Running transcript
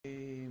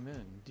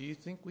Do you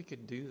think we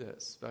could do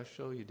that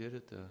special you did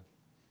at the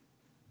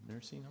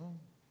nursing home?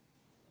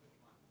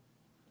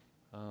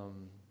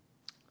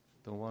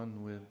 The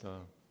one with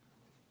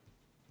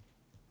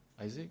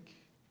Isaac?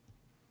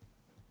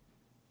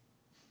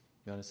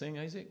 You want to sing,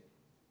 Isaac?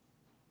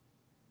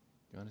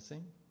 You want to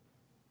sing?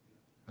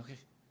 Okay.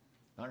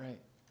 All right.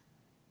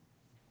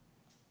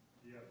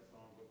 Do you have a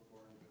songbook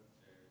for him?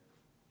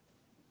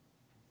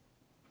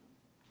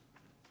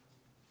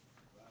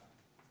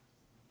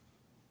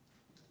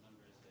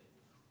 Number is 8.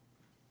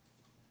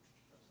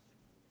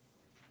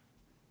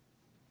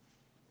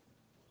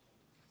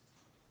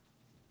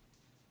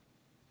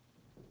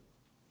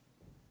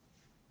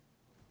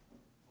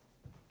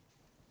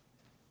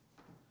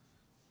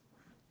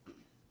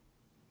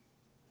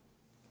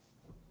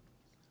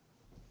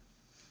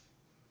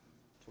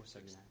 $469.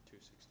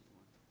 $261.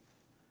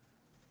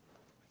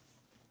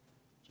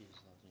 Jesus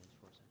loves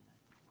me is $479.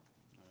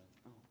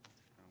 Oh,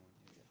 that's the wrong one.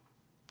 Here we go.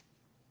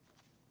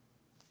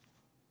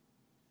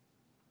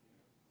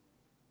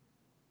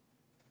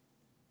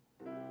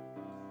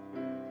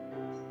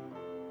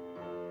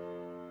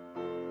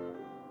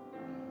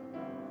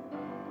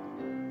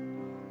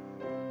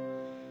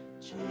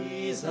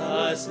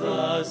 Jesus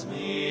loves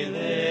me,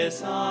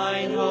 this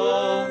I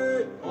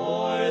know,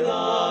 for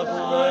the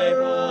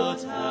Bible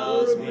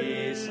tells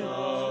me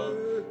so.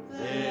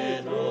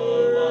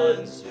 Little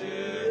ones to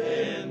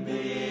him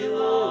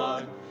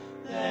belong,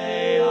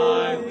 they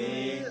are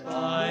weak,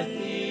 but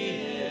he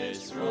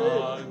is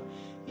strong.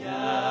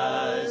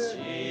 Yes,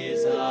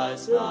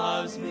 Jesus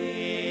loves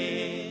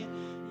me.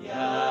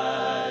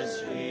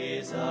 Yes,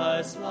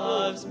 Jesus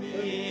loves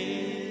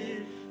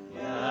me.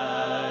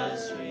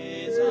 Yes,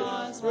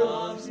 Jesus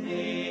loves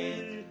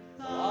me.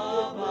 The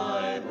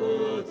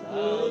Bible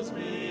tells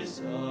me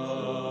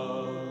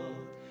so.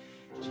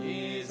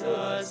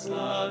 Jesus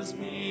loves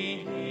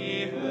me,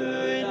 he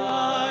who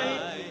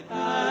died,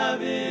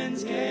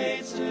 heaven's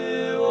gates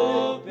to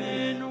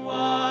open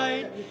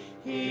wide.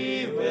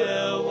 He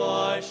will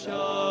wash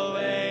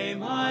away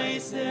my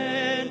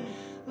sin.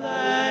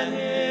 Let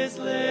his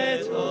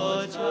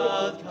little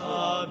child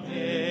come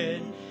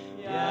in.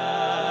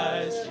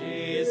 Yes,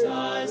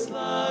 Jesus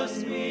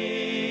loves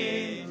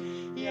me.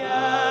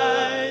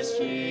 Yes,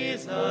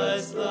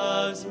 Jesus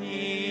loves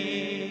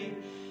me.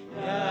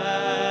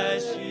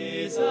 Yes,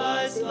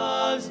 Jesus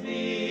loves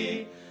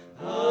me.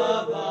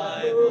 The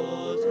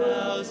Bible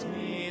tells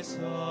me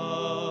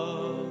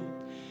so.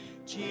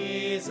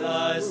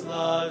 Jesus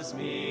loves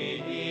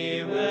me,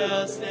 he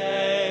will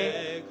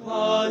stay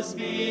close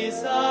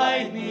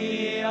beside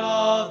me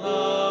all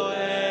the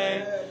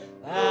way.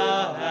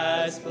 Thou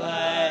hast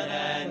bled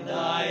and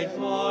died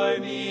for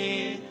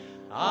me.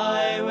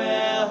 I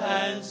will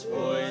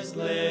henceforth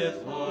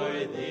live for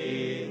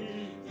thee.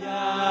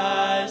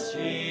 Yes,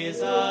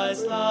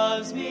 Jesus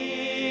loves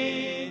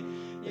me.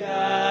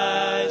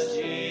 Yes,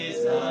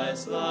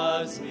 Jesus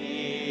loves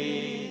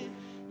me.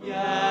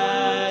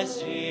 Yes,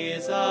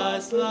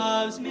 Jesus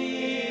loves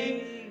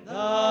me.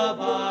 The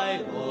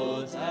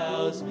Bible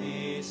tells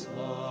me so.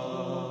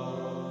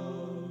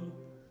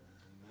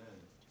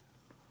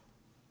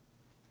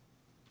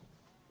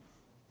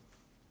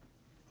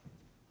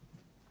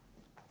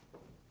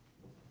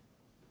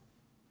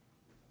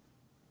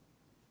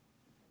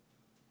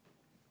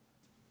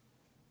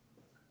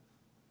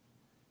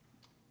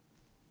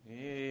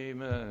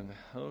 Amen.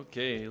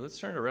 Okay, let's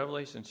turn to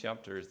Revelation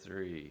chapter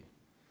 3.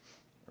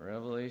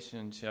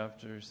 Revelation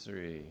chapter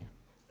 3.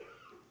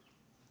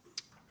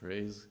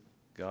 Praise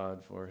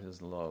God for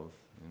his love.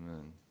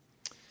 Amen.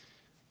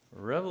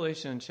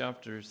 Revelation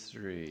chapter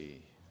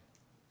 3.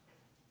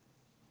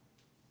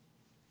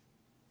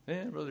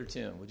 And Brother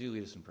Tim, would you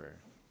lead us in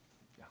prayer?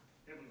 Yeah.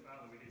 Heavenly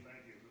Father, we do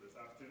thank you for this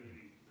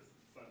opportunity this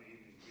Sunday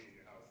evening to be in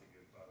your house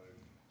again, Father.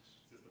 It's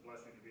just a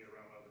blessing to be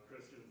around other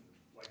Christians and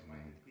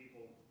like-minded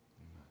people,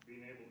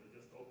 being able to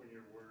just open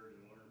your word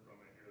and learn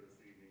from it here this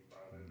evening,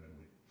 Father, that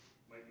we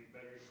might be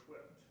better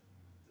equipped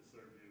to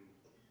serve you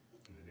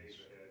in the days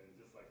ahead. And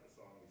just like the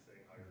song we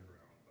sang, Higher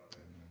Ground,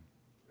 Father,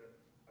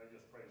 I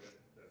just pray that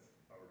that's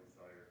our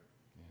desire.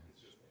 It's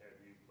just to have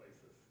you place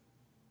us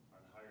on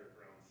higher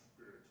ground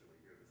spiritually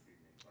here this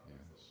evening, Father.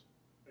 So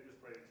I just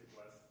pray that you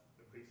bless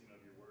the preaching of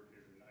your word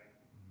here tonight.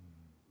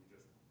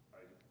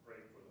 I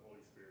pray for the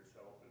Holy Spirit's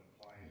help in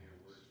applying your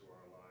word to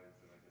our lives,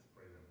 and I just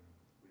pray that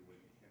we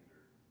wouldn't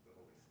hinder the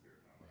Holy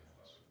Spirit in our lives,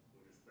 Father.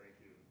 We'll just thank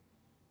you.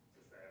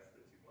 Just ask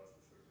that you bless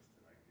the service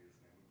tonight. In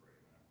Jesus' name we pray,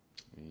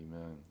 amen.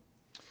 Amen.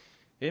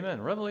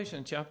 Amen.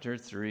 Revelation chapter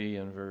 3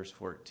 and verse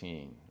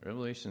 14.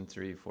 Revelation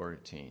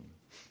 3:14.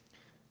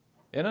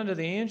 And unto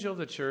the angel of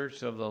the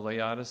church of the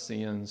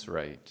Laodiceans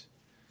write,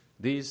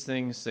 These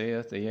things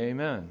saith the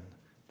Amen,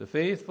 the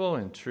faithful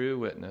and true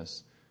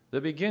witness,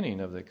 the beginning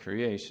of the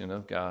creation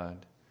of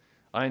God.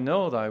 I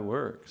know thy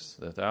works,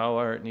 that thou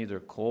art neither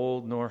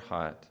cold nor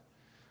hot.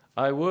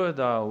 I would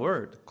thou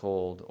wert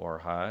cold or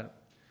hot.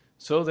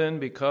 So then,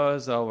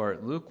 because thou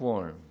art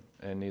lukewarm,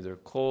 and neither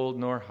cold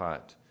nor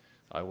hot,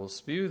 I will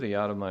spew thee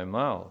out of my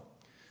mouth.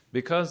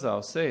 Because thou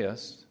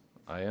sayest,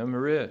 I am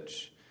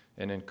rich,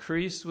 and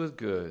increase with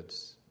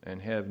goods,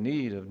 and have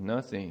need of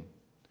nothing.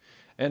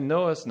 And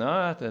knowest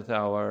not that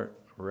thou art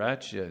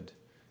wretched,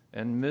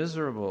 and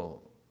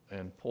miserable,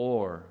 and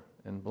poor,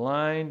 and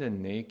blind,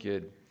 and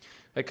naked?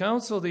 I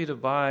counsel thee to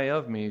buy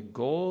of me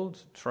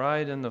gold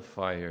tried in the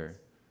fire,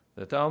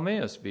 that thou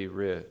mayest be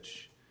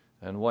rich,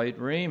 and white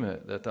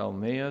raiment, that thou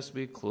mayest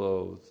be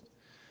clothed,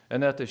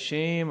 and that the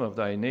shame of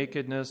thy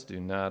nakedness do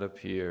not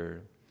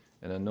appear.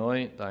 And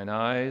anoint thine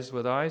eyes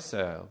with eye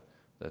salve,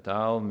 that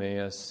thou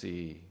mayest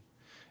see.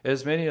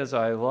 As many as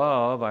I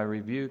love, I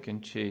rebuke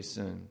and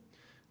chasten.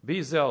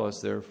 Be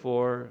zealous,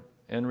 therefore,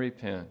 and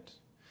repent.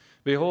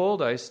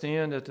 Behold, I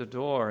stand at the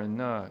door and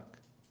knock.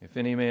 If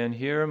any man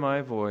hear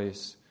my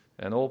voice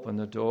and open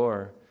the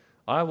door,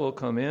 I will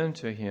come in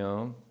to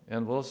him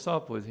and will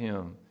sup with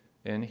him,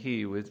 and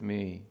he with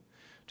me.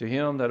 To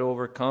him that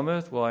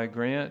overcometh will I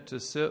grant to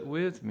sit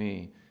with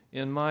me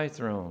in my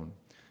throne,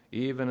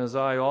 even as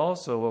I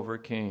also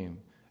overcame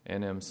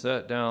and am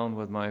set down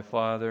with my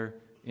Father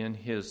in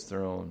his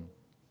throne.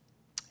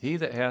 He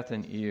that hath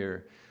an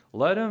ear,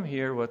 let him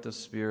hear what the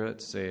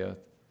Spirit saith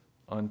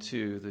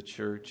unto the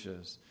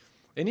churches.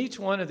 In each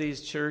one of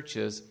these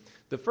churches,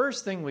 the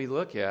first thing we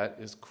look at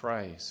is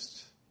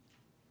Christ.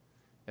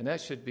 And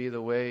that should be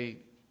the way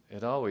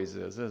it always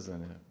is,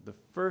 isn't it? The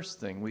first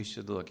thing we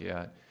should look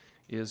at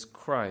is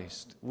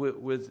Christ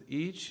with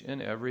each and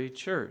every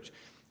church.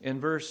 In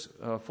verse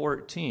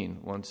 14,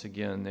 once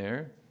again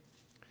there,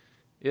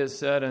 it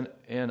said,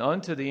 And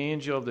unto the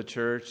angel of the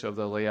church of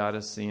the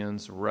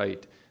Laodiceans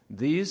write,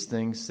 These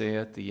things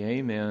saith the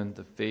Amen,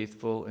 the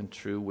faithful and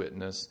true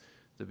witness,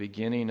 the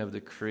beginning of the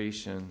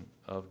creation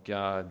of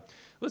God.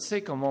 Let's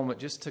take a moment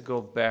just to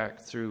go back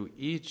through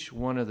each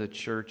one of the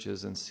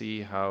churches and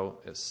see how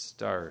it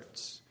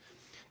starts.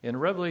 In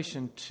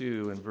Revelation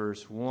 2 and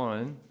verse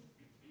 1,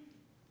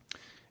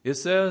 it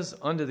says,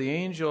 Unto the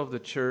angel of the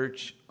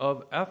church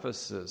of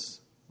Ephesus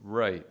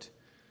write,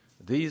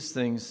 These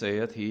things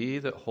saith he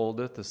that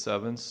holdeth the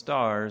 7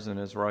 stars in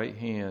his right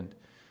hand,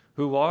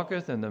 who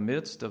walketh in the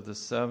midst of the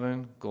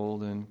 7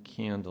 golden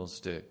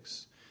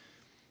candlesticks.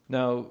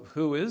 Now,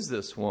 who is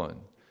this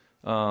one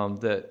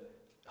that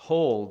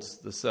holds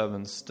the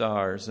 7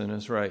 stars in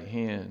his right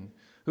hand?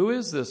 Who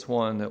is this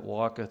one that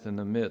walketh in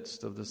the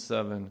midst of the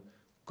 7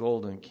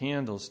 golden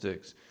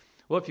candlesticks?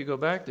 Well, if you go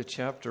back to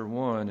chapter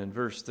 1 and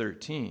verse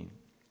 13,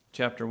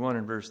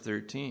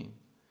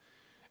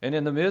 And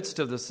in the midst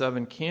of the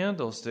 7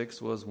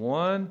 candlesticks was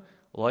one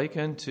like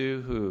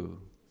unto who?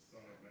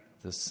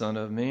 The Son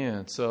of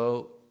Man.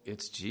 So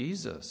it's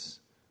Jesus.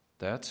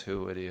 That's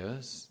who it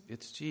is.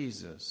 It's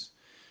Jesus.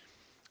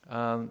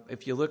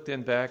 If you look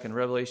then back in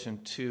Revelation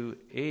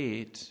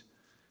 2:8,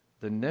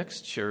 the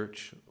next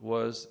church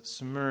was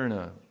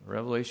Smyrna.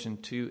 Revelation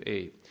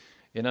 2:8.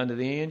 And unto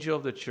the angel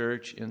of the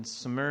church in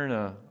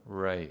Smyrna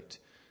write,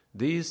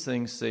 These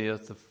things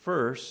saith the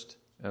first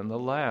and the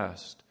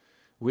last,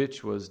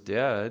 which was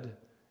dead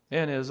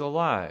and is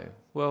alive.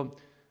 Well,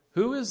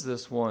 who is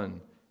this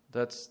one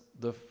that's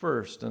the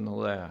first and the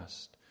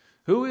last?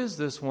 Who is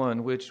this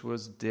one which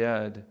was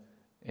dead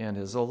and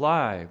is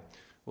alive?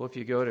 Well, if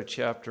you go to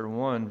chapter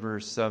 1,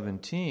 verse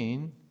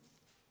 17,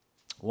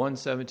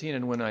 1:17,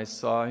 And when I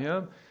saw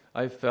him,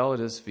 I fell at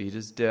his feet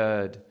as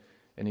dead.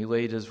 And he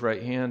laid his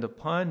right hand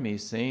upon me,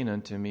 saying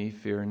unto me,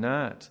 Fear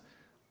not.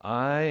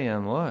 I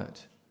am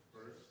what?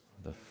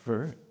 The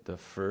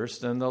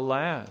first and the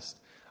last.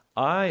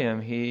 I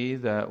am he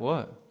that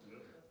what?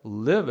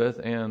 Liveth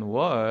and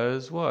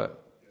was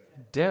what?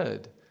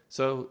 Dead.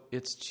 So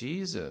it's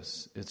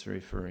Jesus it's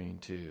referring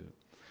to.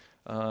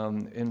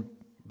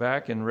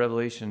 Back in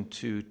Revelation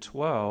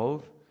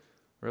 2:12,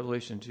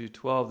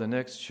 the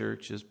next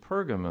church is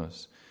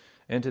Pergamos.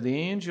 And to the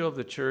angel of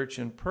the church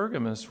in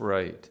Pergamos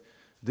write,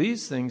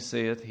 These things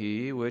saith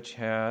he which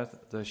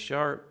hath the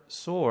sharp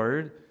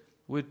sword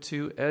with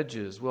 2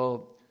 edges.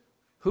 Well,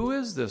 who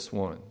is this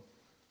one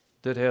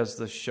that has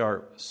the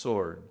sharp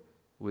sword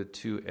with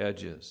 2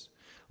 edges?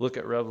 Look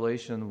at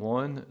Revelation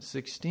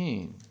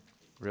 1:16.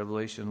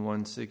 Revelation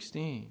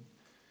 1:16.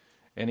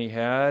 And he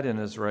had in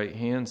his right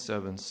hand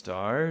 7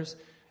 stars,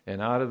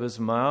 and out of his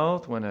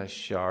mouth went a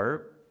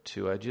sharp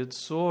 2-edged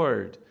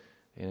sword,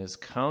 and his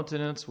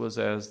countenance was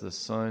as the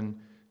sun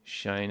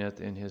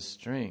shineth in his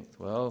strength.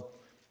 Well,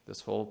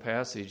 this whole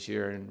passage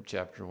here in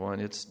chapter 1,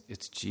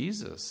 it's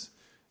Jesus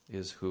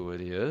is who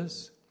it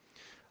is.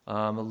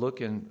 Look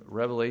in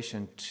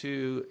Revelation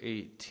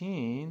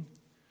 2:18.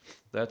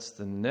 That's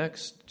the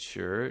next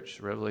church,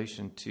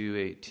 Revelation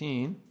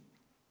 2:18.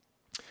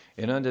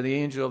 And unto the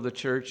angel of the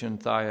church in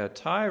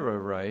Thyatira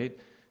write,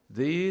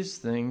 These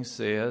things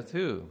saith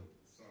who?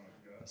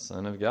 The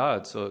Son of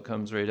God. So it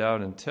comes right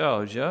out and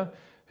tells you,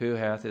 Who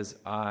hath his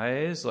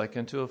eyes like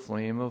unto a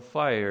flame of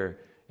fire,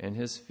 and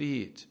his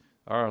feet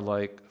are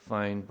like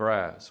fine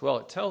brass. Well,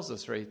 it tells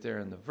us right there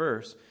in the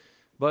verse.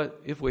 But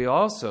if we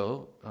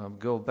also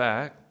go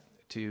back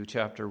to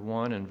chapter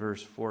 1 and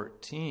verse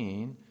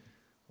 14,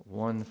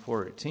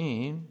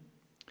 1:14,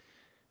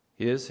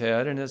 His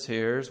head and his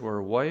hairs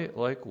were white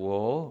like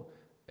wool,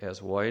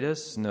 as white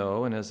as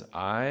snow, and his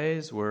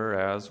eyes were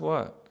as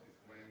what?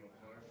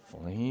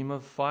 flame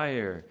of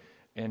fire,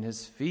 and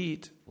his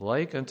feet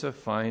like unto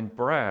fine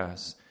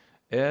brass,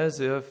 as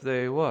if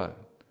they what?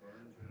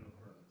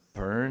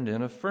 Burned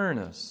in a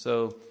furnace.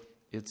 So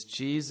it's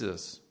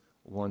Jesus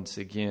once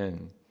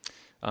again.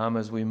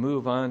 As we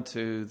move on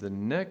to the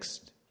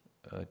next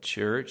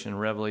church in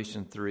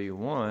Revelation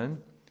 3:1,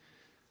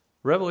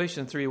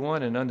 Revelation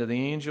 3:1, and unto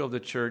the angel of the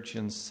church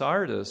in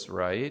Sardis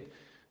write,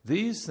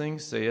 these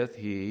things saith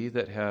he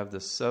that hath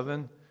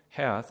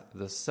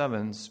the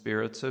seven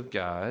spirits of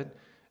God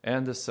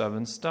and the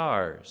seven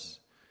stars.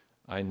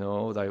 I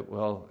know that,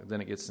 well,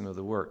 then it gets into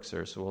the works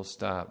there, so we'll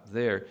stop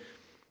there.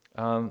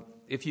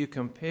 If you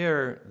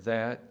compare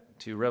that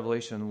to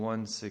Revelation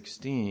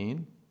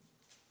 1:16,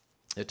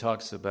 it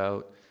talks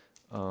about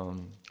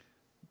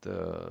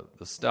the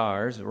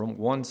stars.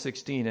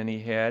 1:16, and he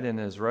had in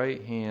his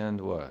right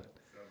hand what?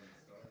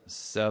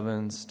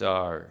 7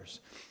 stars.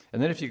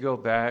 And then if you go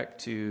back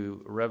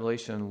to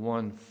Revelation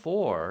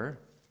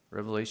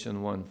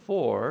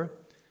 1:4,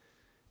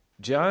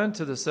 John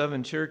to the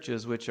 7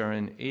 churches which are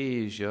in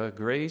Asia,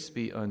 grace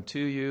be unto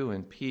you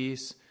and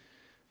peace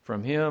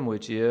from him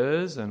which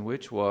is, and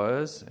which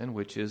was, and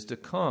which is to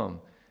come,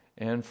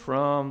 and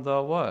from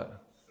the what?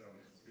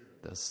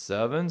 The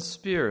 7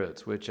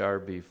 spirits which are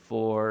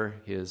before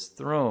his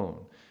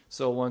throne.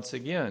 So once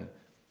again,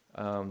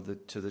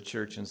 to the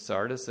church in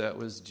Sardis, that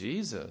was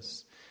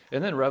Jesus.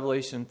 And then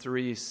Revelation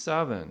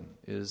 3:7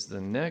 is the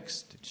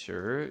next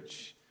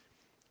church.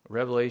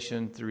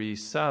 Revelation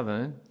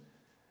 3:7,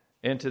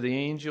 and to the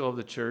angel of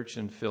the church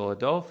in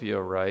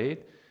Philadelphia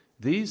write,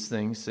 these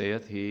things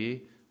saith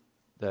he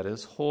that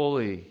is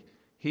holy,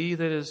 he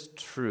that is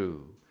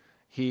true,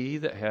 he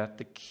that hath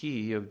the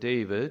key of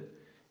David,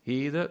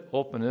 he that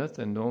openeth,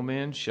 and no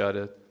man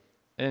shutteth,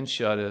 and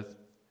shutteth,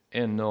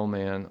 and no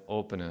man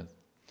openeth.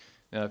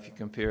 Now, if you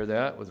compare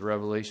that with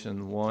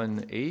Revelation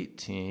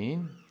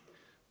 1:18,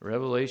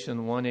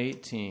 Revelation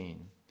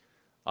 1:18,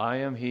 I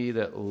am he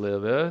that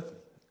liveth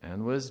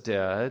and was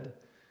dead,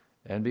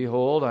 and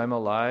behold, I'm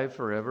alive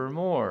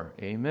forevermore.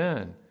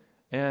 Amen.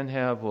 And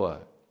have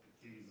what?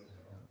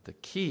 The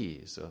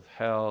keys of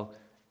hell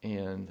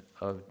and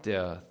of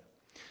death.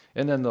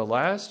 And then the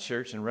last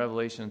church in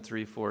Revelation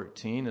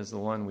 3:14 is the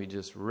one we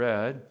just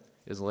read,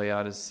 is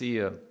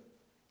Laodicea.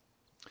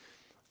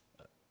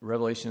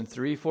 Revelation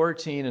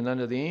 3:14, and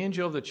unto the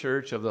angel of the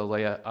church of the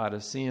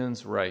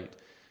Laodiceans write,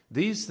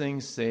 these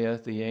things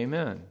saith the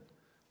Amen,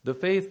 the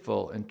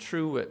faithful and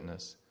true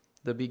witness,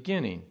 the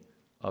beginning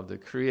of the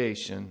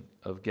creation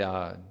of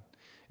God.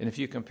 And if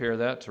you compare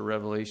that to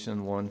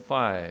Revelation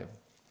 1:5,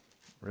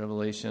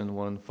 Revelation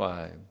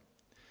 1:5,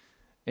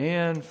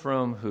 and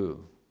from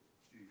who?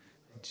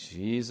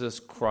 Jesus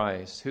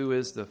Christ, who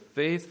is the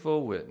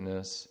faithful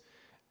witness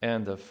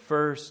and the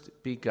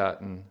first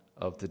begotten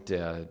of the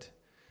dead,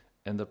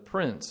 and the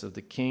prince of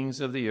the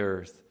kings of the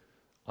earth,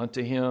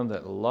 unto him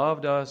that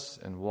loved us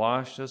and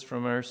washed us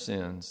from our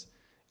sins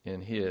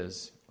in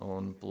his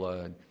own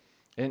blood.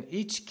 In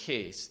each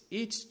case,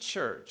 each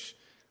church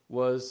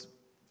was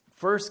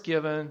first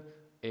given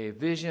a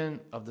vision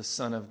of the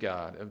Son of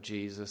God, of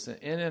Jesus.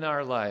 And in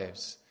our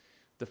lives,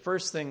 the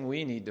first thing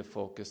we need to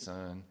focus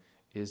on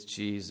is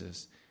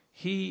Jesus.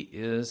 He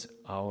is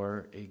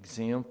our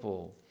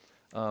example.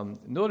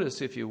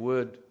 Notice, if you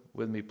would,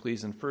 with me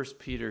please, in 1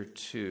 Peter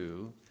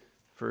 2,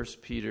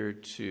 1 Peter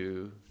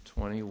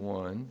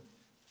 2:21,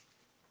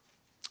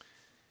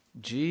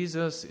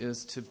 Jesus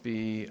is to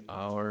be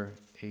our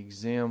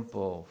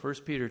example.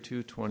 1 Peter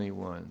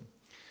 2:21.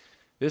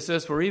 It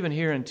says, for even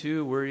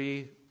hereunto were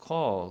ye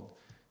called,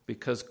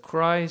 because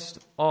Christ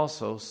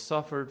also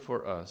suffered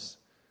for us,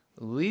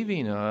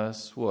 leaving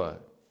us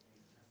what?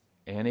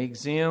 An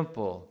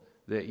example,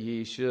 that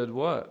ye should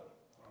what?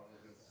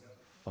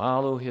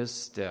 Follow his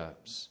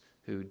steps,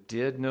 who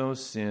did no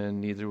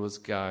sin, neither was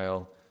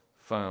guile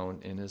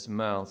found in his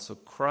mouth. So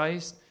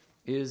Christ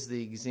is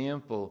the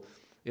example.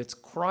 It's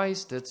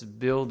Christ that's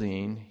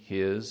building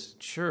his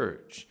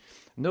church.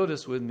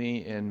 Notice with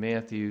me in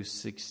Matthew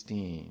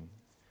 16.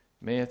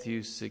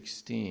 Matthew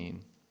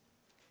 16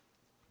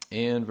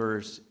 and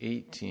verse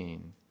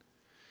 18.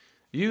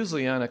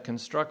 Usually on a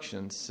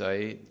construction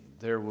site,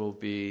 there will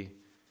be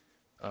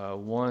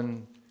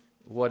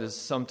what is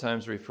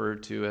sometimes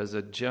referred to as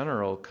a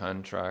general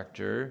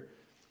contractor,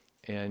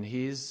 and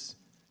he's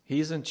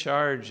in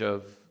charge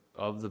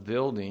of the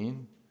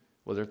building,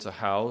 whether it's a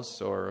house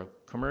or a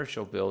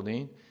commercial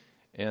building.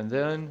 And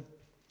then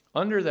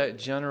under that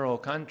general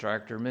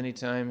contractor, many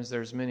times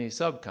there's many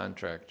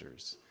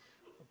subcontractors,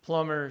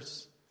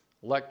 plumbers,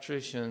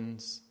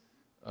 electricians,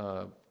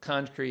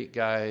 concrete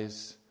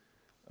guys,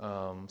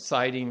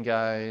 siding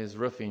guys,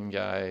 roofing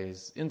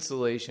guys,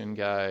 insulation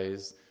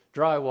guys,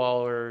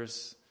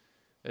 drywallers.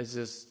 It's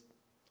just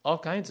all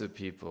kinds of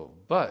people.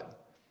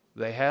 But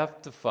they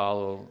have to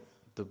follow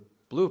the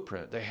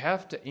blueprint. They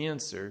have to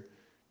answer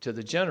to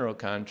the general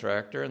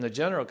contractor, and the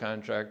general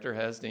contractor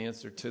has to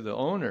answer to the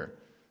owner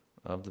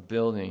of the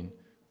building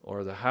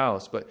or the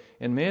house. But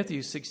in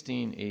Matthew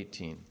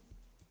 16:18,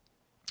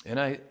 and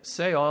I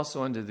say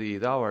also unto thee,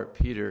 thou art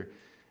Peter,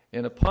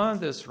 and upon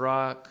this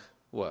rock,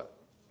 what?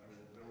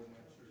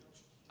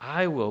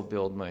 I will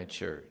build my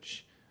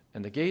church,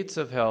 and the gates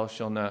of hell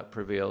shall not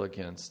prevail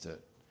against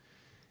it.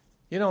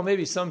 You know,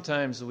 maybe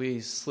sometimes we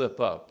slip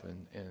up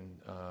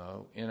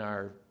in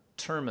our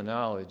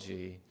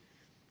terminology,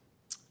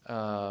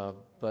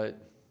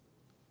 but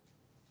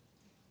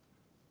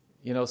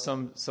you know,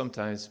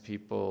 sometimes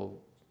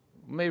people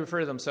may refer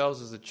to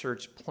themselves as a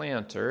church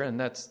planter, and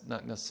that's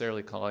not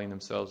necessarily calling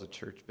themselves a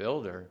church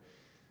builder.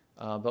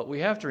 But we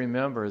have to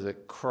remember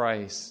that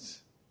Christ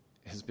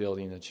is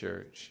building a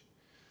church.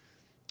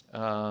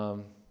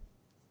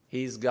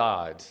 He's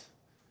God.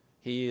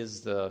 He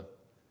is the,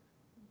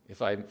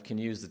 if I can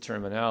use the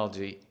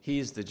terminology,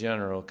 he's the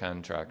general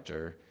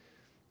contractor.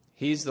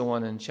 He's the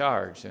one in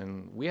charge,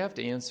 and we have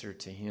to answer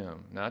to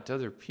him, not to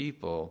other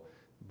people,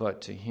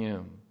 but to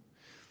him.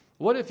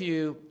 What if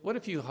you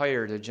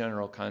hired a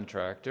general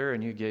contractor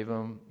and you gave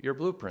him your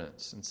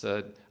blueprints and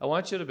said, I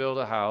want you to build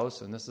a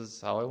house, and this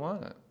is how I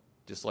want it,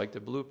 just like the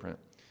blueprint.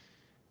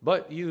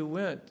 But you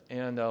went,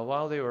 and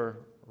while they were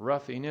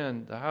roughing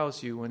in the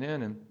house, you went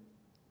in and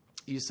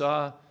you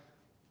saw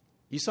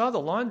the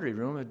laundry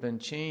room had been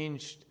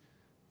changed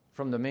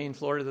from the main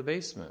floor to the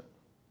basement.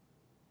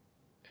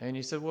 And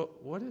you said, well,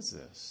 what is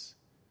this?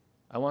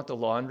 I want the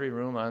laundry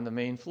room on the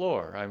main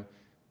floor. I'm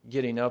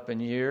getting up in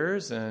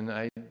years, and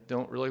I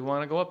don't really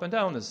want to go up and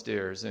down the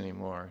stairs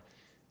anymore.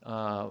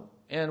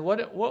 And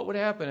what would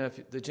happen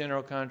if the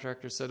general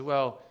contractor said,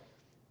 well,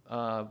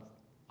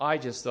 I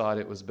just thought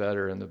it was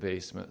better in the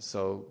basement,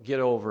 so get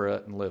over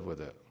it and live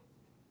with it?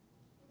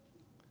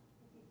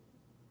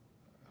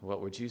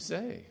 What would you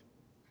say?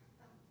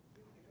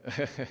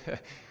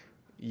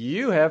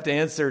 You have to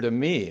answer to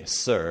me,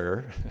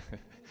 sir.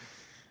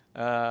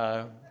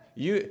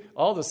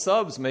 All the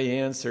subs may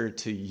answer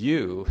to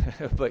you,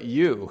 but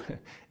you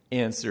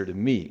answer to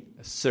me,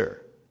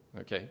 sir.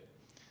 Okay?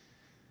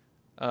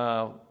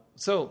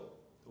 So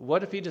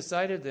what if he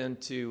decided then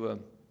to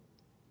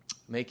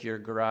make your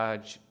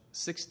garage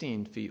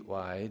 16 feet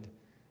wide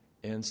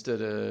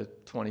instead of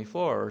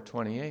 24 or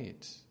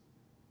 28?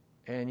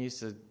 And you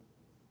said,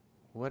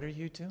 what are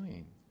you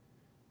doing?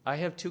 I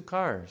have 2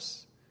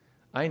 cars.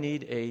 I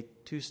need a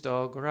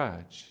 2-stall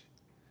garage.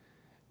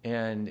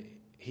 And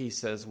he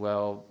says,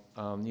 well,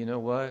 you know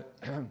what?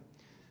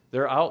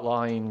 They're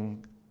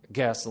outlawing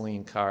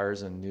gasoline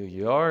cars in New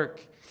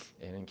York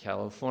and in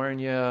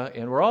California,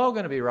 and we're all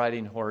going to be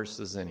riding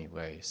horses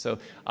anyway. So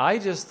I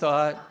just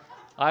thought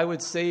I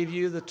would save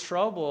you the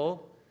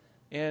trouble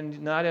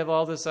and not have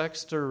all this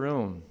extra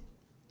room.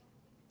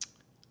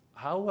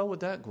 How well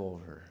would that go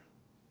over?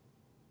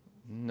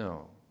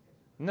 No,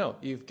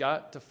 you've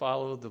got to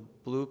follow the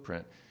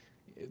blueprint.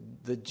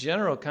 The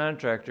general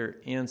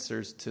contractor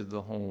answers to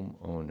the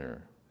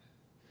homeowner.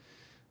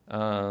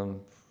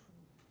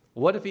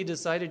 What if he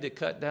decided to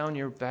cut down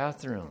your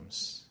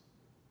bathrooms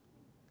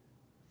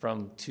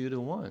from 2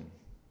 to 1?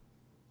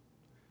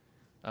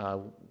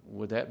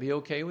 Would that be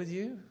okay with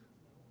you?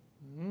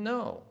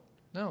 No.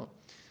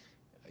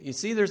 You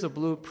see, there's a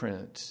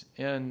blueprint,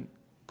 and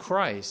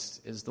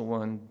Christ is the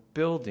one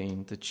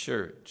building the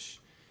church.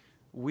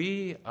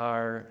 We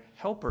are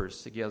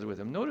helpers together with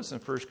him. Notice in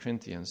 1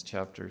 Corinthians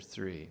chapter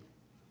 3,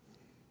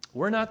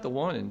 we're not the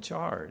one in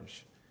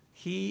charge.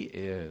 He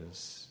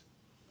is.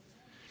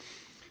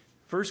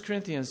 1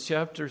 Corinthians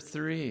chapter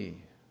 3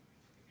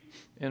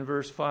 and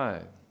verse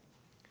 5.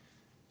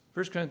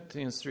 1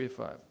 Corinthians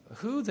 3:5.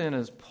 Who then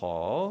is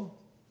Paul,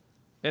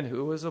 and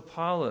who is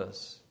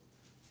Apollos?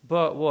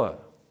 But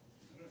what?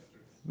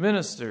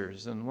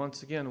 Ministers. And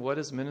once again, what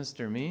does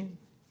minister mean?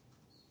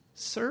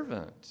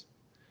 Servant.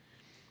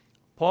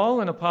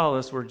 Paul and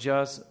Apollos were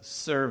just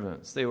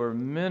servants. They were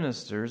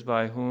ministers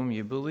by whom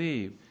you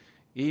believe,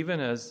 even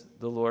as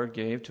the Lord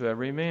gave to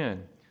every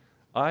man.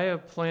 I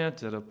have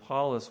planted,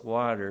 Apollos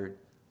watered,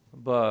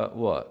 but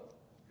what?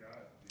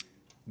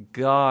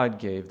 God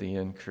gave the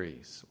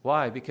increase.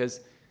 Why?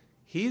 Because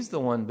he's the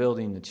one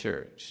building the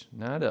church,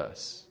 not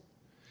us.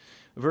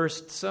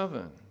 Verse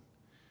 7.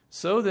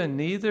 So then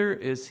neither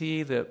is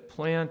he that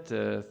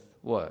planteth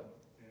what?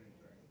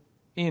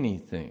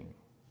 Anything.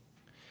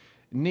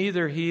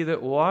 Neither he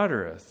that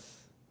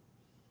watereth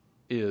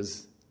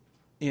is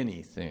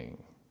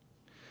anything.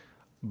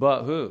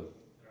 But who?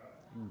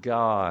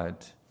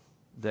 God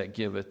that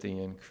giveth the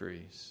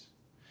increase.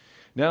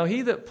 Now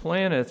he that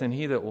planteth and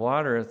he that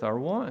watereth are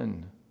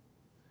one,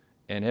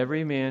 and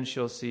every man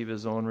shall receive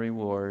his own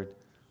reward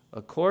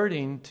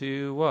according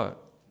to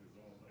what?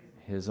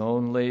 His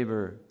own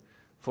labor.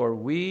 For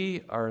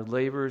we are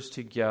laborers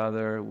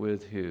together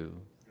with who?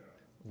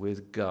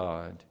 With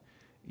God.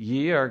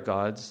 Ye are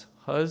God's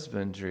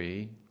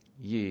husbandry,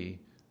 ye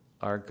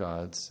are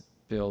God's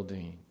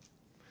building.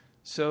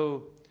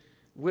 So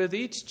with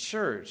each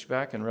church,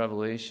 back in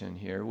Revelation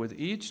here, with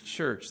each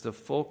church, the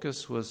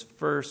focus was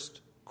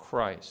first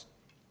Christ.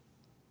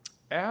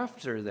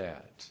 After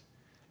that,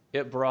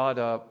 it brought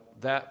up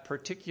that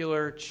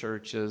particular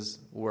church's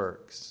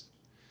works.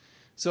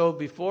 So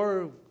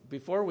before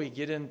we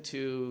get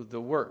into the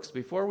works,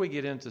 before we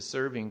get into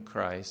serving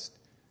Christ,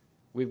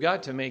 we've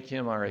got to make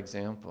him our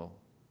example.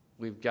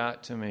 We've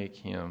got to make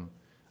him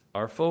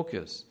our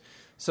focus.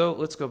 So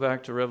let's go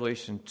back to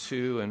Revelation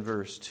 2 and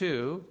verse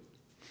 2.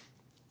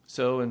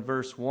 So in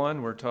verse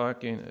 1,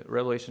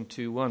 Revelation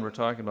 2:1, we're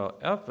talking about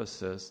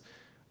Ephesus.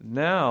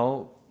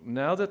 Now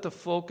that the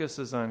focus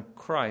is on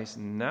Christ,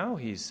 now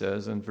he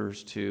says in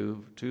verse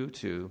 2,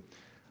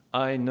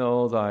 I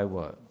know thy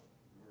what?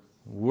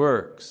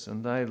 Works,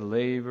 and thy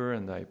labor,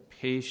 and thy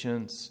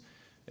patience.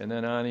 And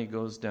then on he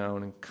goes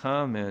down and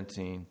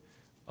commenting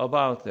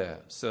about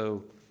that.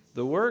 So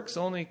the works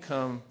only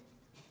come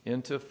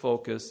into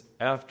focus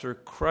after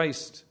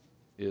Christ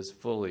is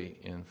fully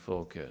in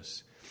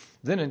focus.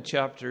 Then in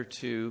chapter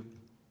 2,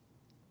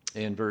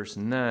 in verse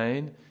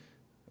 9,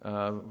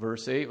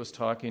 verse 8 was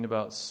talking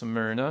about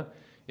Smyrna.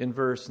 In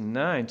verse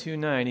 9,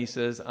 2:9, he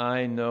says,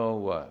 I know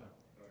what?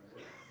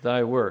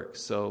 Thy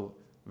works. So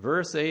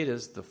verse 8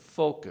 is the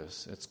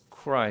focus. It's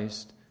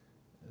Christ,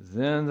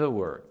 then the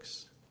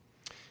works.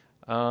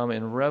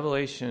 In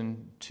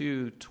Revelation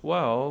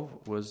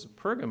 2:12 was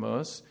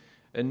Pergamos.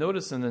 And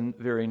notice in the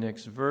very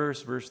next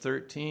verse, verse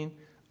 13,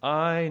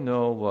 I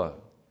know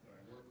what?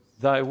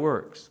 Thy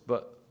works.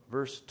 But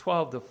verse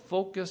 12, the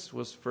focus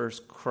was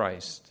first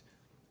Christ,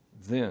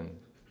 then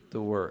the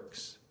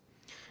works.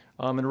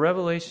 In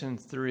Revelation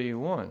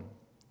 3:1,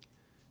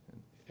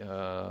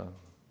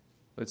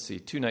 let's see,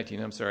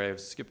 2:19, I'm sorry, I've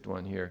skipped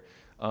one here.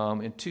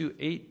 In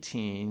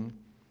 2:18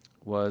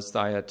 was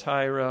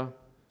Thyatira,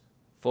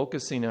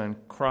 focusing on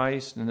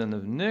Christ. And then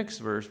the next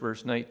verse,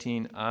 verse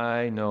 19,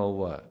 I know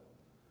what?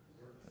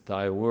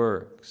 Thy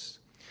works.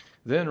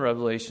 Then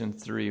Revelation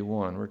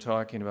 3:1, we're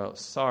talking about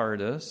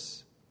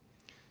Sardis.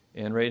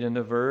 And right in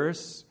the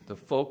verse, the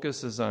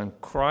focus is on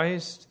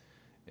Christ.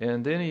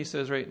 And then he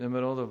says right in the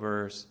middle of the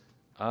verse,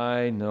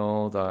 I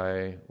know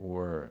thy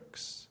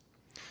works.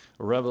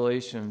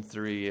 Revelation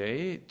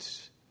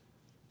 3:8,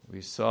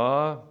 we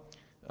saw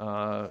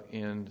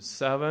in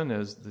 7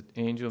 as the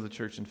angel of the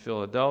church in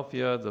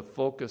Philadelphia, the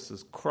focus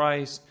is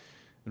Christ.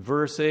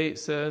 Verse 8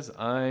 says,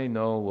 I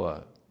know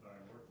what?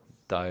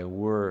 Thy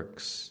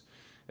works.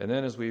 And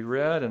then as we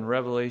read in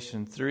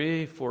Revelation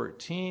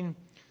 3:14,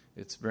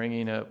 it's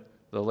bringing up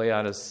the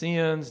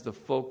Laodiceans. The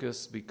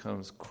focus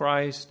becomes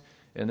Christ.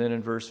 And then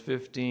in verse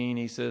 15,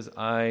 he says,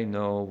 I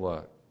know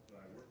what?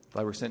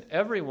 Thy works. And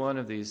every one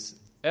of these,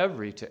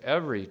 to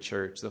every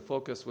church, the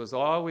focus was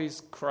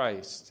always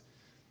Christ.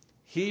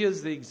 He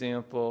is the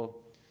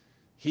example.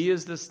 He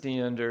is the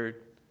standard.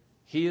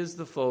 He is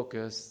the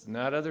focus,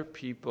 not other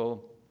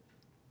people.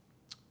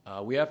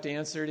 We have to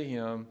answer to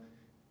him.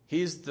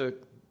 He's the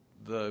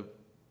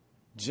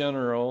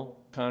general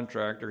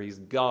contractor. He's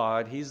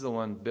God. He's the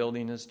one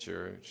building his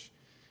church.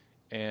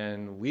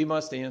 And we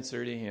must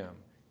answer to him.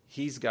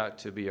 He's got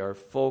to be our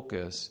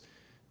focus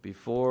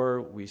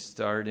before we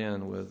start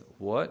in with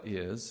what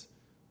is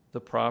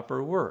the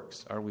proper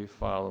works. Are we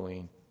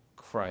following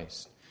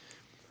Christ?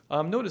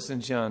 Notice in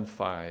John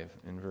 5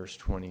 in verse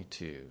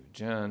 22.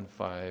 John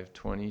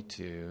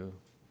 5:22.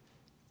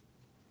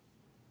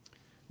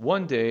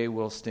 One day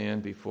we'll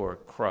stand before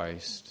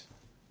Christ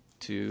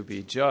to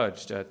be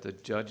judged at the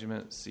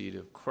judgment seat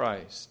of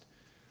Christ.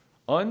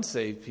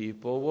 Unsaved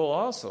people will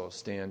also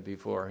stand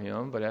before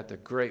him, but at the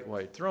great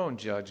white throne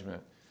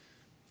judgment,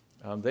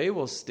 they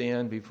will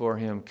stand before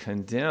him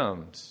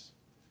condemned.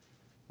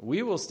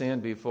 We will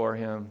stand before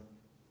him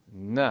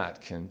not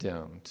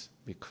condemned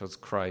because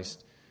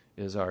Christ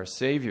is our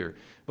Savior.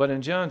 But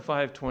in John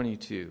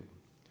 5:22,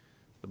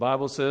 the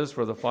Bible says,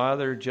 For the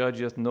Father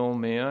judgeth no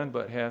man,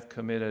 but hath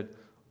committed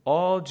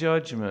all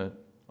judgment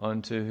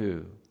unto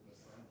who?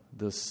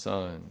 The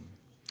Son.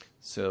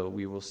 So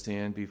we will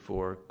stand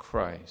before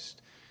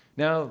Christ.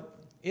 Now,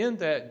 in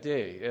that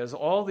day, as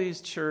all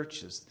these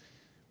churches,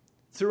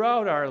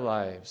 throughout our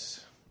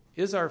lives,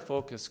 is our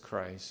focus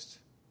Christ?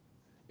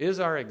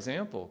 Is our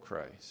example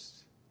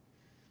Christ?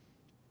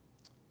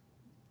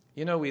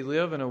 You know, we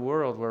live in a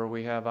world where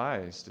we have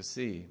eyes to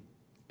see.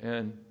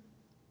 And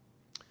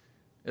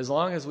as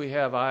long as we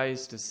have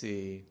eyes to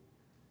see,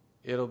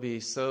 it'll be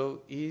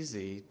so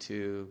easy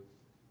to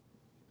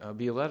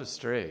be led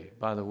astray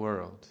by the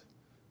world,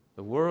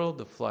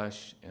 the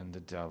flesh, and the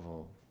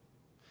devil.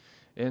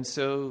 And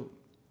so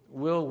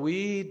will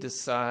we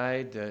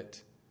decide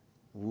that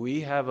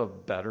we have a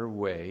better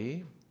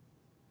way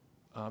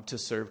to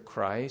serve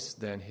Christ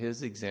than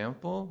his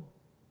example?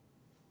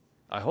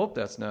 I hope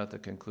that's not the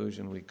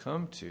conclusion we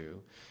come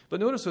to. But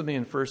notice with me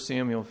in 1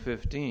 Samuel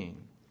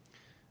 15,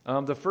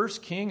 the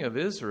first king of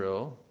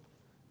Israel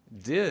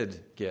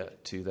did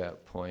get to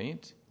that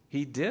point.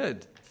 He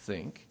did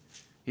think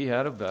he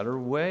had a better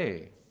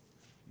way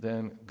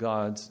than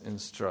God's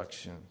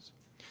instructions.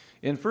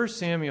 In 1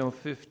 Samuel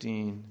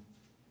 15,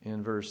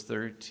 in verse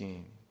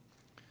 13,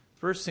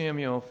 1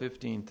 Samuel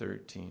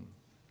 15:13.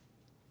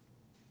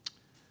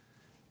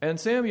 And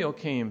Samuel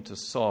came to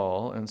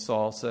Saul, and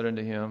Saul said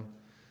unto him,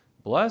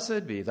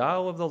 Blessed be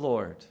thou of the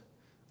Lord.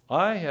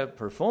 I have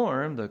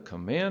performed the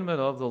commandment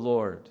of the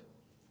Lord.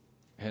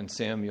 And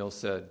Samuel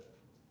said,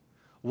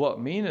 What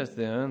meaneth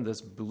then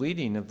this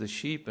bleating of the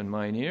sheep in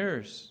mine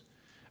ears,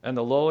 and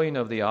the lowing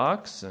of the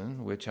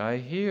oxen which I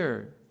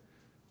hear?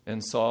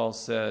 And Saul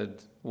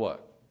said,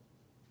 What?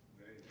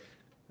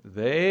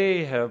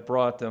 They have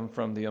brought them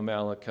from the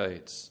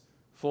Amalekites.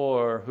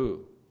 For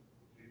who?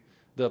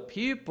 The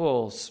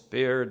people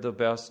spared the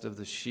best of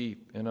the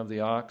sheep and of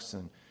the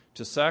oxen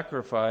to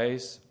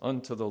sacrifice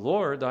unto the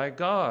Lord thy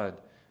God.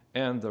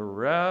 And the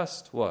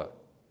rest, what?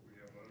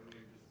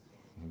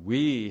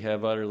 We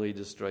have utterly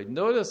destroyed.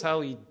 Notice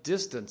how he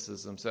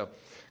distances himself.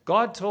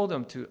 God told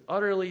him to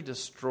utterly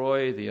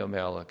destroy the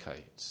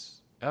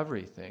Amalekites.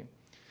 Everything.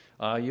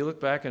 You look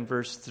back in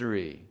verse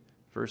 3,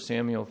 1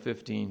 Samuel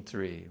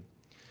 15:3.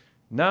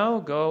 Now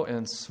go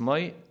and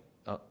smite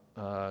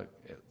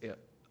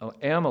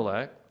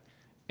Amalek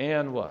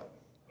and what?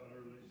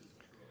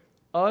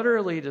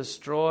 Utterly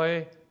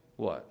destroy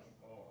what?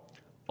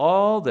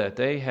 All that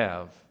they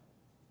have,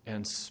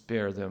 and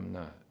spare them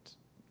not.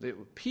 They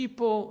were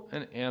people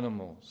and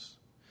animals.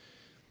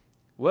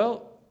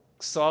 Well,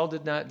 Saul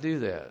did not do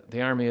that.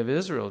 The army of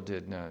Israel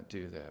did not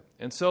do that.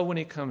 And so when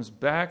he comes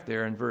back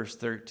there in verse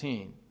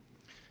 13,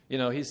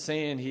 he's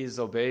saying he's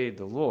obeyed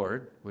the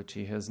Lord, which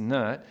he has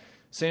not.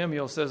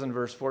 Samuel says in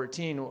verse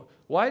 14,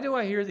 why do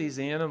I hear these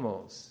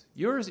animals?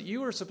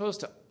 You were supposed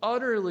to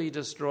utterly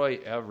destroy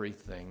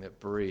everything that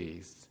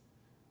breathed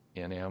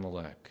in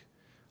Amalek.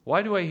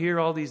 Why do I hear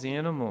all these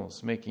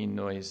animals making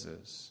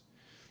noises?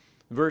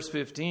 Verse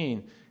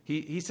 15,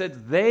 he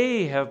said,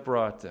 they have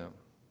brought them.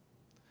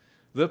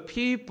 The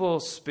people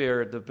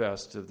spared the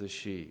best of the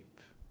sheep.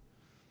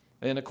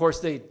 And of course,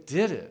 they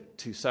did it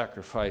to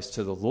sacrifice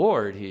to the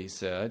Lord, he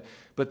said.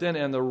 But then,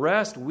 and the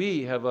rest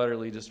we have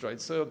utterly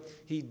destroyed. So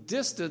he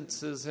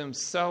distances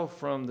himself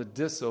from the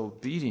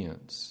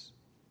disobedience.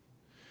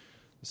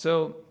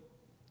 So,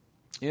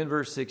 in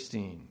verse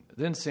 16,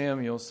 then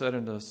Samuel said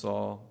unto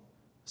Saul,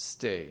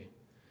 stay,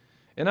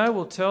 and I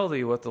will tell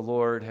thee what the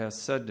Lord hath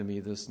said to me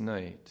this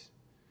night.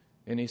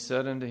 And he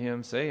said unto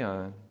him, say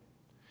on.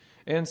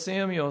 And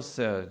Samuel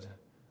said,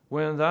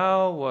 when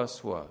thou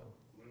wast what?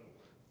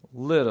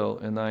 Little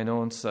in thine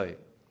own sight.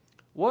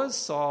 Was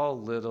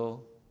Saul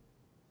little?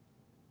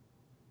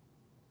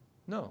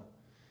 No.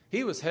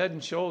 He was head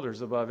and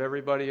shoulders above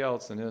everybody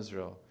else in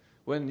Israel.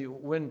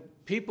 When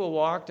people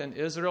walked in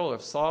Israel,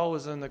 if Saul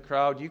was in the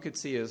crowd, you could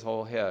see his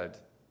whole head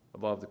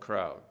above the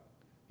crowd.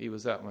 He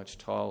was that much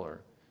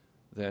taller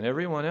than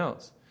everyone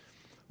else.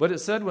 But it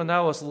said, when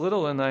thou wast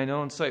little in thine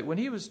own sight. When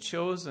he was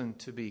chosen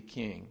to be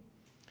king,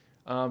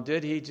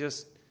 did he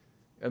just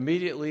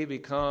immediately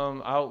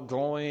become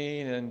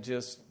outgoing and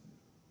just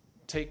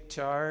take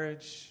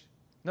charge?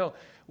 No.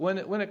 When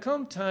it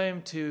come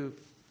time to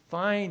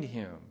find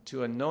him,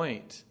 to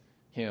anoint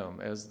him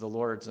as the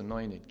Lord's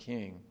anointed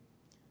king,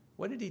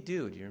 what did he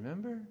do? Do you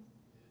remember?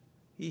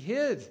 He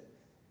hid.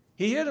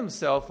 He hid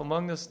himself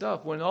among the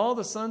stuff. When all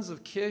the sons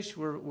of Kish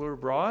were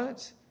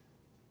brought,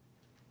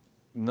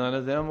 none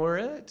of them were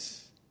it.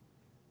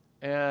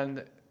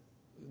 And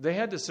they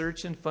had to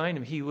search and find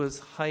him. He was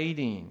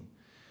hiding.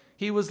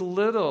 He was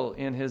little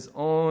in his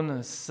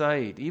own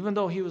sight. Even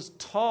though he was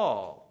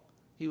tall,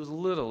 he was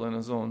little in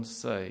his own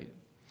sight.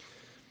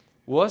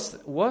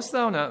 Wast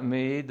thou not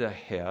made the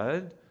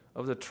head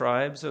of the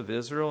tribes of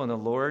Israel, and the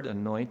Lord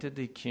anointed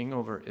thee king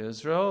over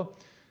Israel?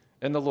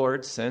 And the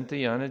Lord sent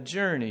thee on a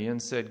journey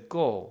and said,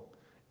 go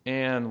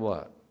and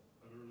what?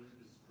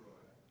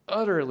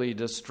 Utterly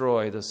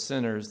destroy the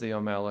sinners, the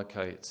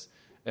Amalekites,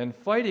 and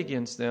fight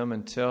against them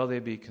until they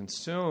be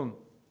consumed.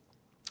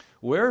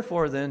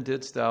 Wherefore then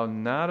didst thou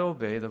not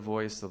obey the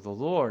voice of the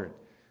Lord,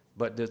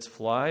 but didst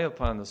fly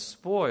upon the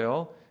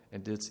spoil,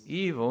 and didst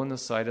evil in the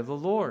sight of the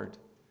Lord?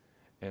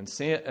 And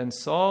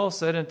Saul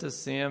said unto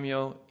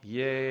Samuel,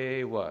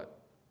 yea, what?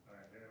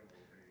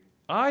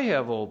 I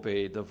have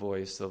obeyed the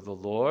voice of the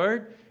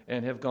Lord,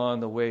 and have gone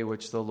the way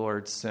which the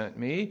Lord sent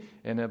me,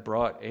 and have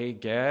brought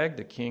Agag,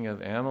 the king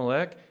of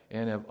Amalek,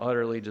 and have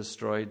utterly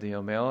destroyed the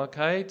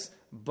Amalekites.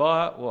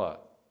 But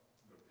what?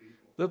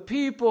 The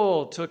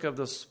people took of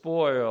the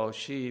spoil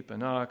sheep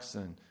and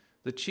oxen,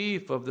 the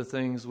chief of the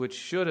things which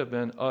should have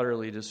been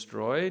utterly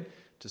destroyed,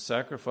 to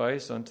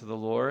sacrifice unto the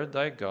Lord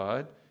thy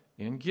God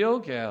in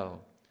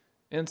Gilgal.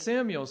 And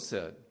Samuel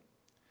said,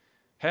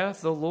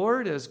 hath the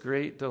Lord as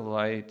great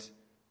delight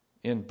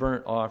in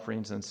burnt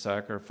offerings and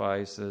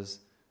sacrifices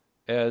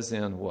as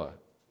in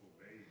what?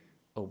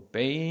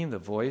 Obeying the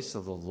voice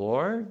of the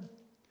Lord?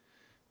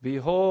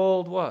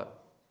 Behold,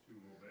 what?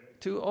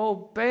 To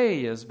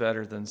obey is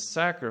better than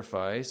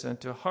sacrifice, and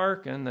to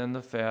hearken than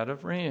the fat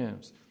of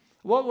rams.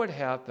 What would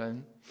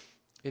happen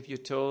if you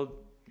told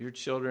your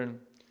children,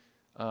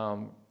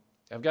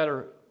 I've got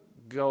to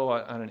go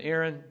on an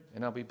errand,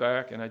 and I'll be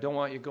back, and I don't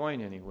want you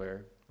going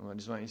anywhere. I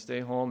just want you to stay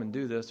home and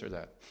do this or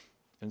that.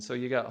 And so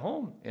you got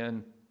home,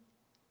 and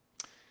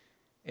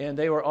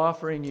they were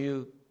offering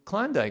you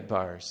Klondike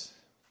bars.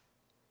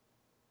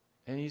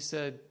 And you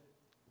said,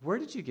 where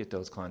did you get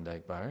those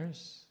Klondike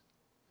bars?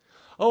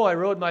 Oh, I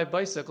rode my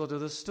bicycle to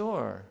the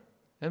store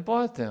and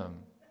bought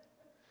them.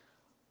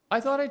 I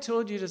thought I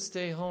told you to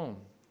stay home.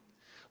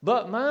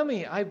 But,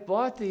 Mommy, I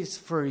bought these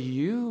for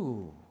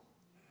you.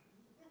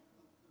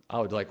 I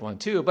would like one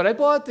too, but I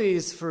bought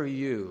these for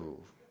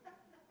you.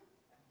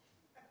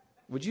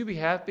 Would you be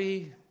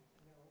happy?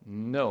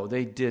 No,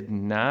 they did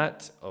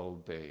not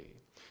obey.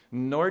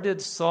 Nor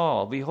did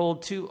Saul.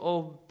 Behold, to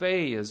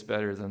obey is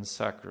better than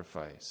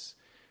sacrifice,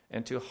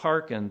 and to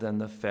hearken than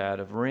the fat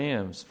of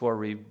rams. For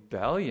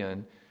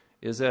rebellion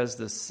is as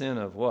the sin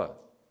of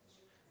what?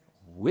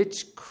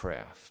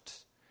 Witchcraft.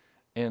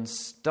 And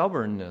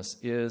stubbornness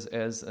is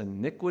as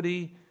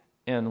iniquity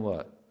and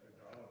what?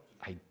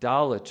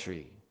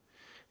 Idolatry.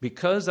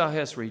 Because thou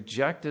hast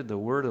rejected the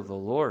word of the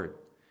Lord,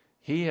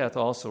 he hath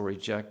also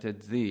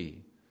rejected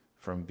thee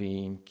from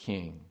being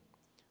king.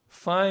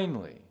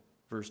 Finally,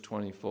 verse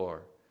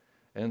 24,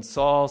 and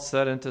Saul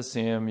said unto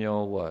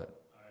Samuel,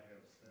 what?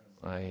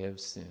 I have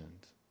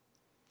sinned.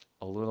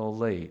 A little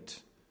late,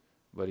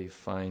 but he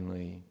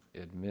finally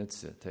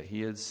admits it, that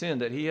he had sinned,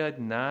 that he had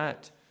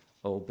not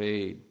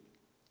obeyed.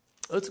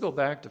 Let's go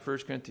back to 1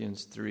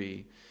 Corinthians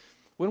 3.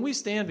 When we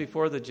stand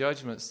before the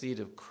judgment seat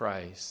of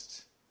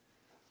Christ,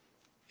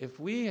 if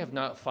we have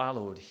not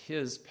followed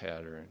his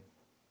pattern,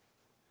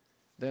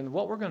 then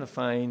what we're going to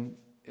find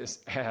is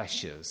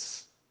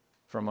ashes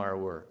from our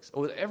works.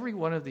 With every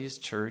one of these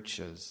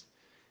churches,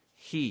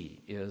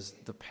 he is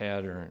the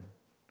pattern.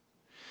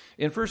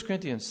 In 1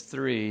 Corinthians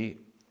 3,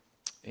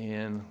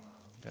 and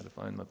I've got to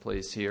find my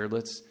place here.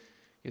 Let's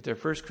get there.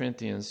 1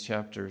 Corinthians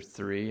chapter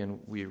 3, and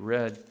we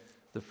read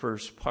the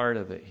first part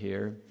of it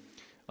here.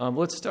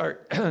 Let's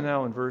start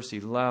now in verse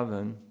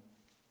 11.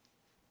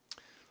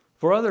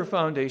 For other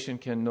foundation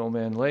can no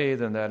man lay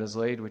than that is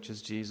laid, which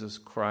is Jesus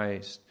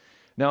Christ.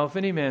 Now if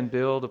any man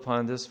build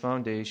upon this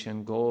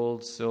foundation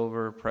gold,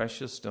 silver,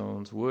 precious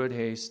stones, wood,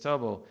 hay,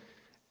 stubble,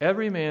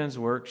 every man's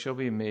work shall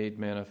be made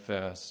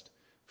manifest,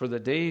 for the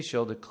day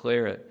shall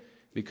declare it,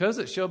 because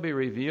it shall be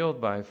revealed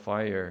by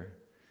fire.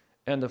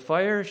 And the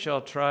fire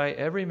shall try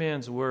every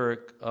man's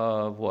work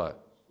of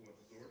what?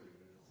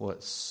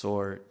 What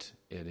sort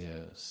it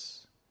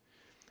is.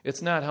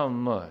 It's not how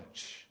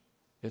much,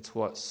 it's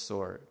what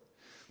sort.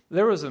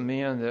 There was a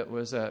man that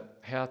was at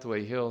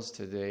Hathaway Hills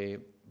today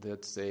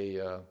that's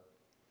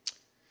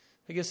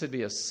I guess it'd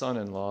be a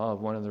son-in-law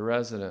of one of the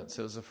residents.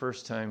 It was the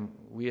first time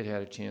we had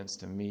had a chance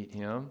to meet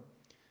him.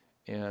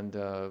 And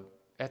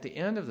at the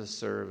end of the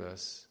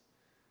service,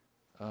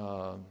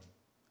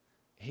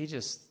 he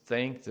just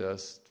thanked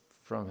us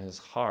from his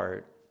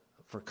heart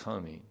for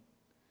coming.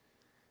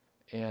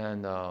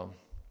 And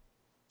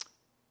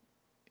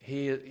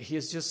he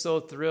is just so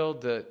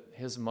thrilled that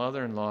his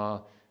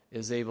mother-in-law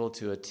is able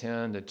to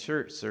attend a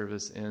church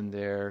service in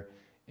there.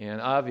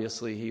 And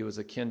obviously he was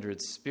a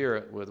kindred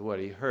spirit with what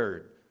he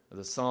heard,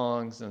 the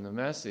songs and the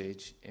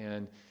message.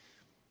 And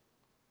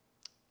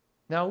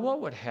now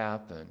what would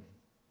happen?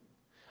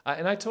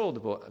 I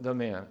told the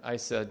man, I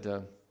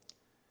said,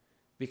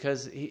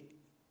 because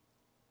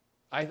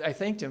I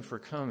thanked him for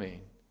coming.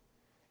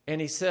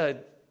 And he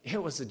said,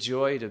 it was a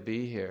joy to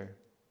be here.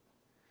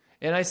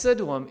 And I said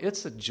to him,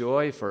 it's a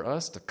joy for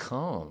us to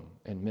come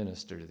and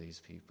minister to these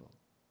people.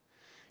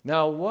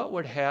 Now, what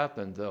would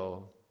happen,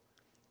 though,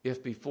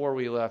 if before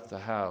we left the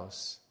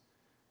house,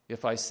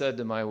 if I said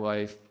to my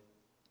wife,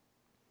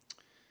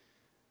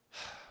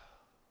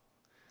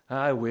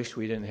 I wish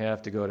we didn't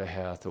have to go to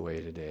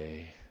Hathaway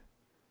today.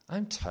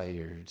 I'm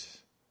tired.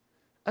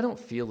 I don't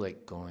feel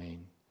like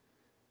going.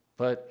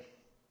 But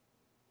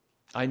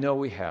I know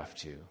we have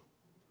to.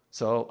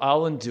 So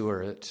I'll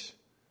endure it,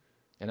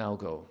 and I'll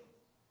go.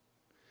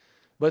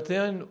 But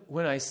then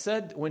when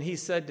he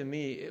said to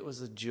me, it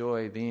was a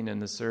joy being in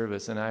the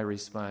service, and I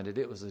responded,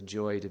 it was a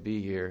joy to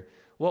be here,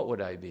 what would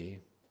I be?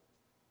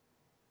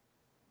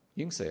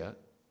 You can say it.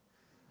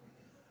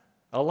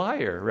 A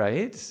liar,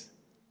 right?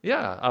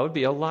 Yeah, I would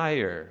be a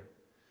liar.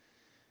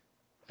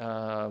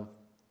 And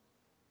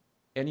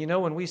you know,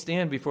 when we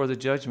stand before the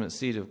judgment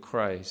seat of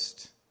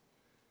Christ,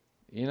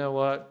 you know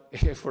what?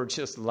 If we're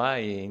just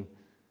lying,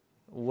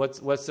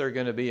 what's there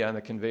going to be on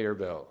the conveyor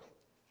belt?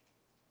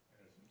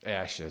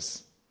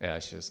 Ashes.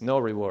 Ashes. No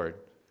reward.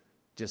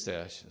 Just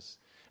ashes.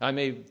 I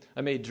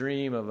may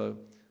dream of a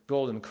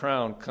golden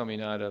crown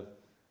coming out of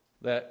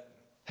that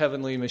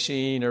heavenly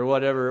machine or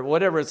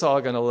whatever it's all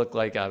going to look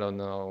like, I don't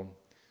know.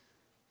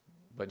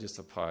 But just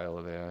a pile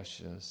of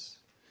ashes.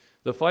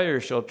 The fire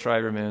shall try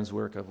every man's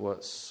work of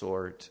what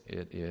sort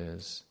it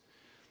is.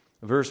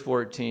 Verse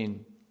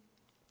 14,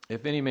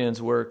 if any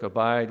man's work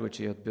abide which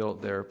he hath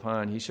built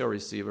thereupon, he shall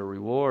receive a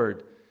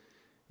reward.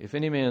 If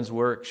any man's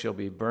work shall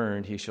be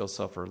burned, he shall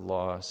suffer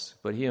loss,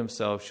 but he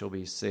himself shall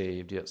be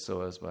saved, yet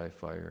so as by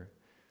fire.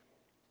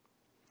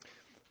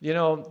 You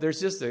know,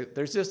 there's just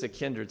a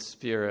kindred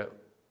spirit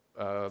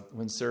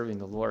when serving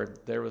the Lord.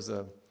 There was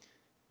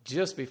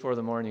just before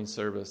the morning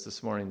service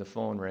this morning, the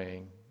phone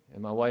rang,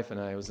 and my wife and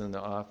I was in the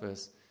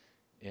office,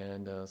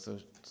 and so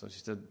she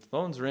said, the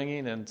phone's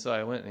ringing, and so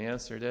I went and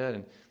answered it,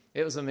 and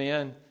it was a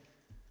man,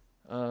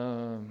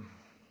 I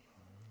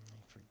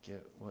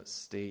forget what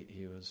state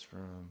he was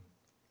from.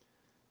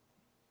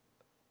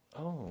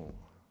 Oh,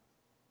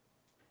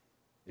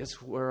 it's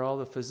where all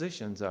the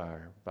physicians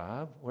are.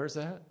 Bob, where's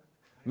that?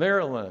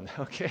 Maryland,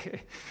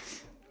 okay.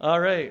 All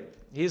right,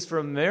 he's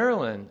from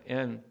Maryland,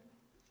 and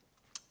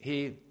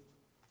he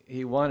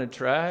wanted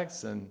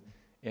tracts, and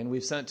And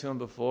we've sent to him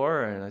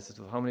before, and I said,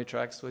 well, how many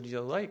tracts would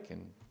you like?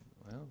 And,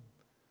 well,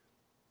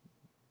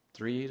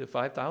 3,000 to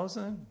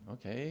 5,000?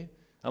 Okay.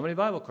 How many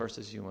Bible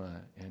courses you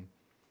want?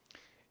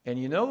 And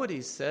you know what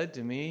he said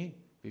to me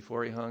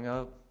before he hung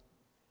up?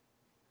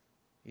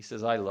 He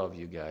says, I love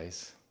you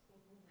guys.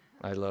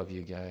 I love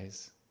you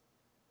guys.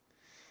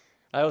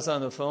 I was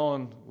on the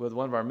phone with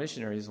one of our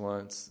missionaries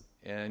once,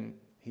 and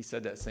he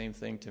said that same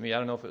thing to me. I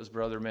don't know if it was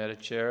Brother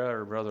Matichera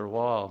or Brother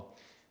Wall.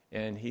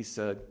 And he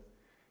says,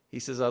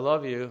 I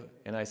love you.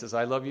 And I says,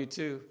 I love you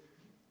too.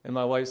 And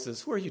my wife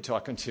says, who are you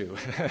talking to?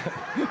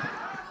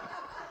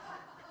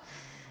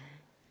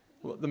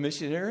 Well, the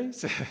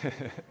missionaries?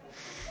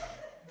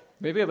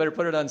 Maybe I better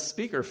put it on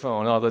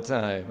speakerphone all the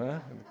time. Huh?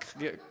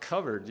 Get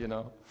covered, you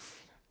know.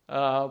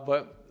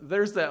 But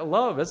there's that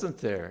love, isn't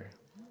there?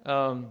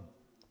 Who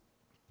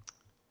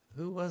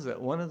was it?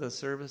 One of the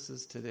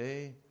services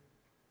today?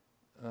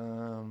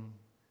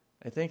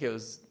 I think it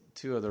was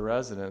two of the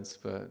residents,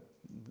 but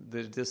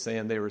they're just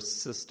saying they were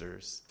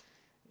sisters.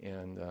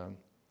 And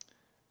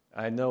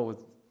I know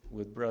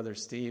with Brother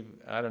Steve,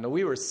 I don't know,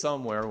 we were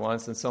somewhere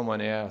once and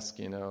someone asked,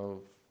 you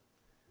know,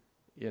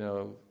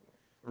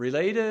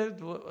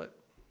 related? What?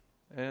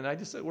 And I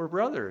just said, we're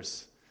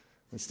brothers.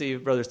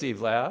 And Brother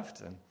Steve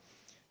laughed.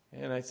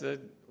 And I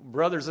said,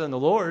 brothers in the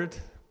Lord.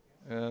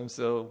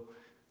 So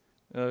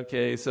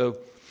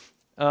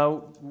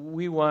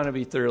we want to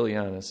be thoroughly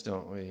honest,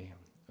 don't we?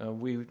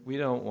 We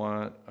don't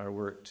want our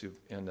work to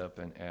end up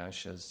in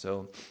ashes.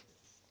 So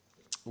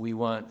we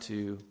want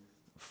to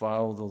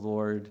follow the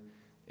Lord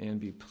and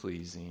be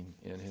pleasing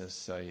in his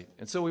sight.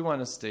 And so we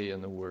want to stay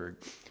in the Word.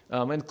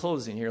 In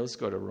closing here, let's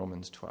go to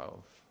Romans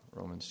 12.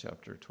 Romans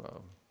chapter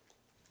 12.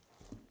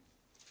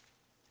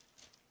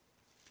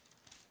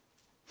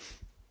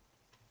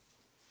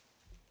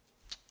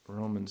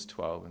 Romans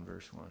 12 and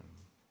verse 1.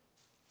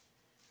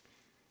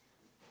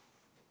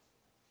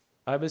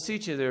 I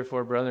beseech you,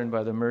 therefore, brethren,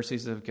 by the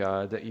mercies of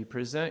God, that ye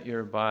present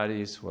your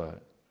bodies,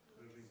 what?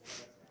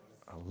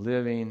 A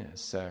living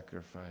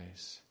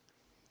sacrifice.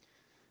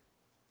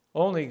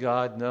 Only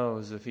God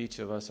knows if each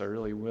of us are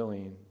really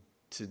willing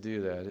to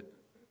do that.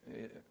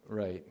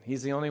 Right.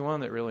 He's the only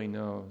one that really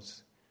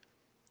knows.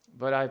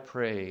 But I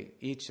pray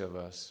each of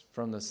us,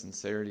 from the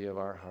sincerity of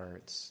our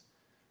hearts,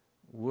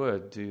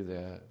 would do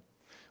that.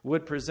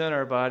 Would present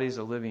our bodies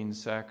a living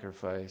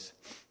sacrifice.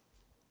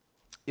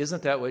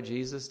 Isn't that what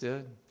Jesus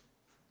did?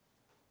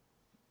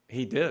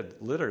 He did,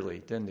 literally,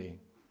 didn't he?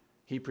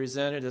 He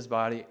presented his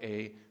body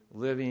a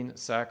living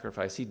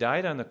sacrifice. He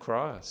died on the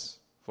cross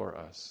for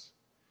us.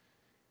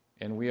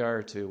 And we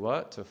are to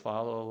what? To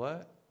follow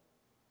what?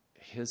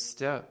 His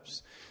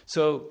steps.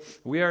 So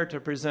we are to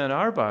present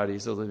our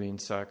bodies a living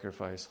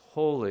sacrifice,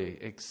 holy,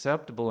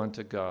 acceptable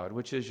unto God,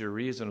 which is your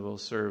reasonable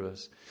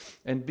service.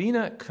 And be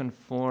not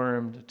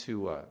conformed to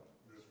what?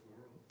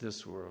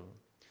 This world.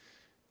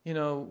 You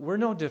know, we're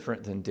no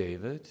different than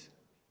David.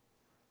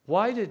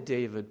 Why did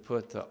David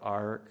put the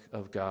ark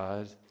of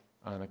God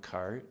on a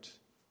cart?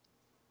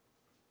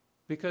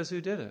 Because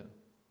who did it?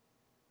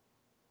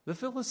 The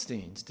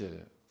Philistines did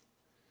it.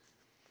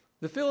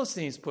 The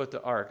Philistines put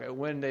the ark.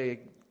 When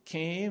they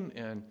came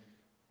and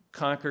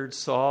conquered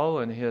Saul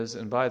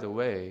and by the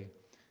way,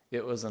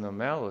 it was an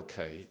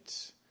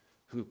Amalekite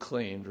who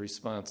claimed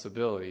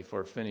responsibility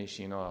for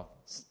finishing off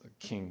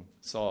King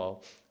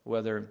Saul.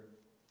 Whether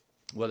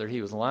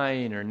he was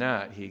lying or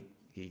not, he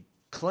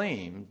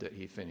claimed that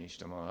he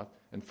finished him off.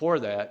 And for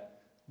that,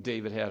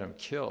 David had him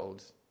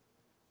killed.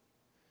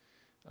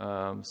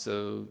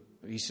 So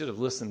he should have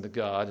listened to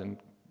God and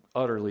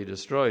utterly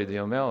destroyed the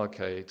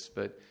Amalekites.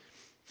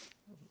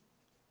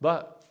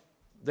 But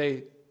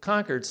they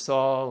conquered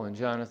Saul and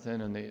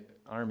Jonathan and the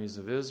armies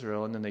of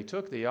Israel, and then they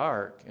took the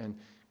ark, and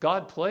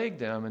God plagued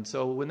them. And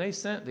so when they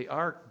sent the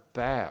ark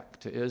back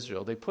to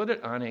Israel, they put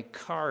it on a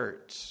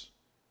cart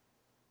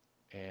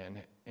and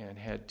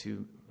had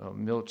to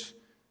milch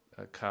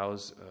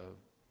cows,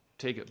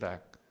 take it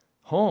back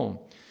home.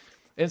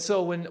 And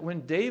so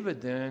when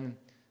David then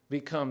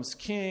becomes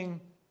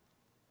king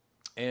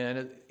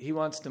and he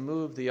wants to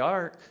move the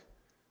ark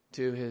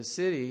to his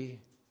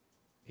city,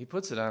 he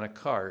puts it on a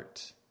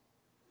cart.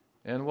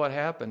 And what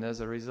happened as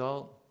a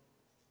result?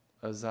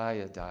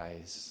 Uzziah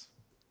dies.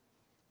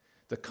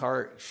 The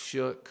cart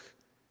shook,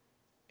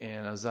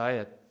 and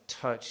Uzziah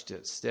touched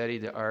it,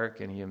 steadied the ark,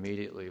 and he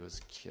immediately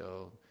was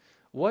killed.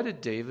 What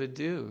did David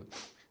do?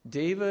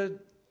 David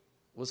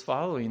was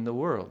following the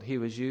world. He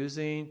was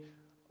using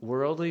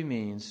worldly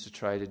means to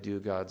try to do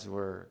God's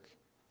work.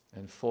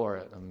 And for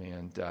it, a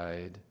man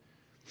died.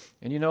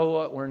 And you know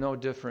what? We're no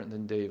different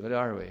than David,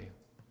 are we?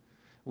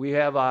 We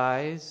have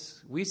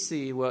eyes. We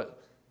see what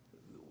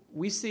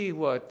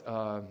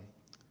can't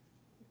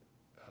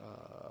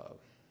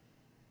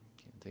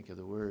think of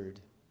the word.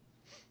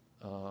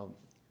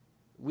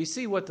 We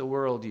see what the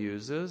world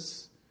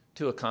uses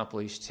to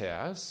accomplish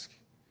tasks.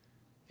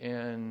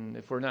 And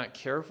if we're not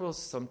careful,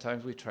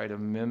 sometimes we try to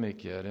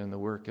mimic it in the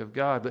work of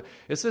God. But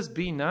it says,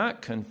 be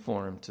not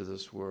conformed to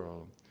this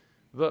world,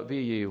 but be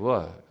ye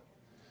what?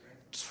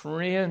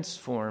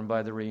 Transformed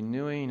by the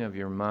renewing of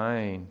your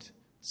mind,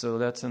 So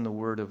that's in the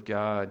Word of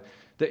God.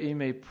 That you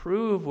may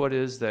prove what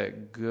is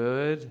that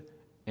good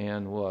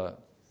and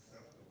what?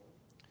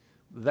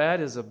 That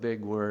is a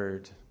big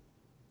word.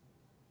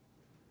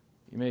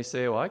 You may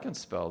say, well, I can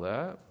spell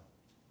that.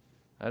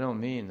 I don't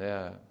mean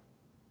that.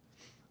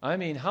 I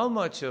mean, how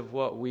much of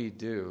what we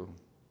do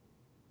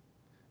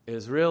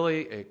is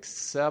really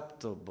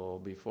acceptable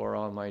before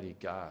Almighty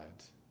God?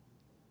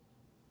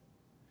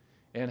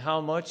 And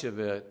how much of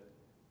it,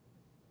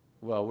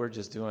 well, we're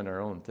just doing our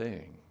own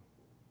thing.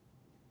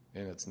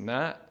 And it's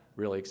not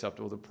really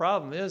acceptable. The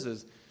problem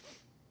is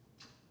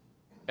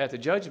at the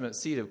judgment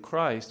seat of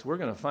Christ, we're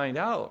going to find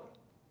out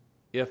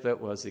if it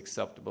was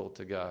acceptable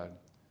to God.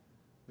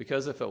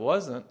 Because if it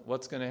wasn't,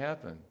 what's going to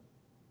happen?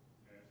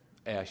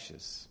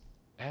 Ashes.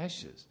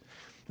 Ashes.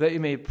 That you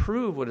may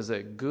prove what is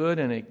that good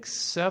and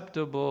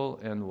acceptable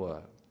and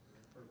what?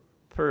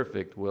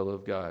 Perfect will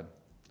of God.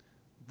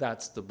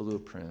 That's the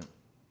blueprint.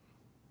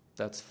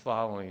 That's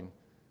following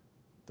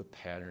the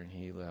pattern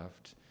he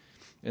left.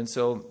 And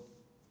so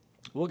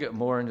we'll get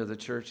more into the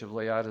church of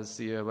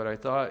Laodicea, but I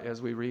thought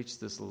as we reach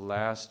this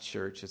last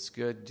church, it's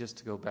good just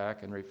to go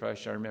back and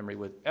refresh our memory.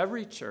 With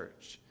every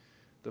church,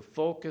 the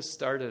focus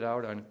started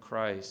out on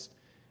Christ.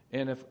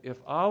 And if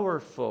our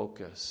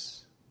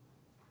focus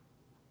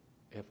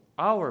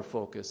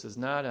is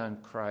not on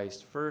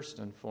Christ first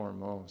and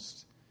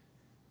foremost,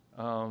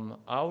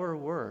 our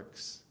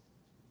works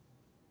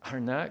are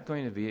not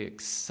going to be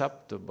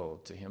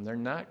acceptable to him. They're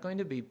not going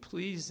to be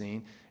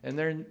pleasing, and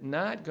they're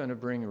not going to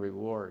bring a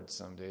reward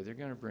someday. They're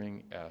going to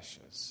bring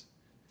ashes.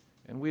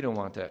 And we don't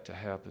want that to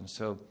happen.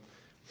 So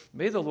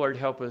may the Lord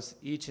help us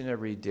each and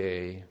every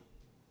day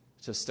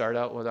to start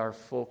out with our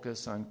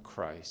focus on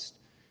Christ.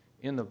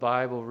 In the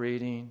Bible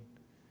reading,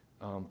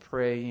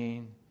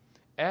 praying,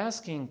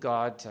 asking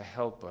God to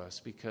help us,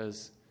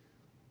 because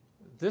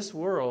this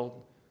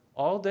world,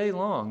 all day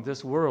long,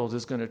 this world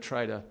is going to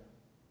try to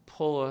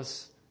pull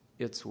us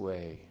its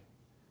way.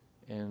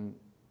 And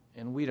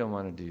we don't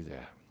want to do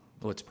that.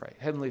 Let's pray.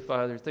 Heavenly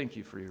Father, thank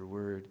you for your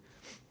word.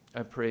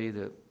 I pray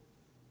that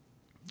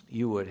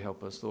you would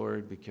help us,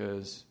 Lord,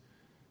 because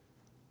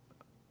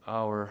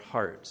our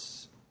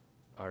hearts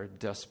are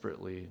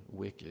desperately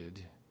wicked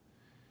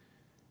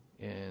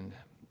and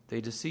they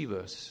deceive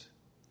us.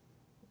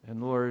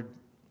 And Lord,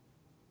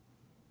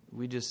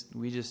 we just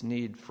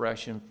need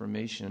fresh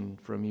information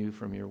from you,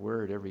 from your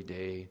word every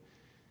day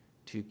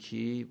to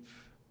keep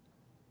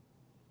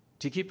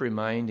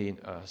reminding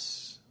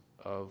us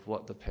of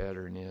what the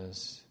pattern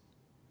is,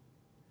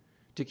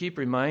 to keep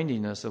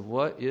reminding us of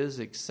what is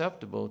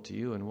acceptable to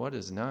you and what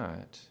is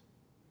not,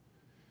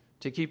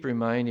 to keep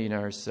reminding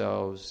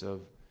ourselves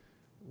of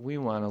we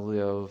want to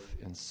live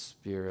in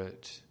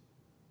spirit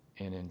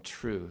and in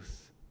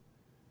truth,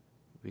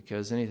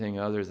 because anything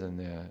other than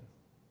that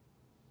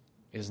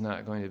is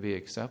not going to be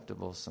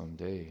acceptable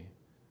someday.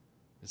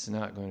 It's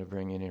not going to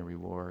bring any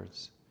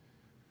rewards.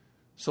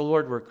 So,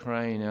 Lord, we're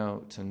crying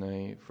out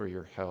tonight for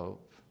your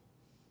help.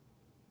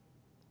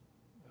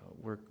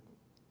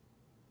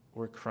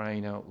 We're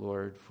crying out,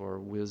 Lord, for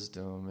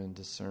wisdom and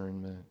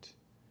discernment.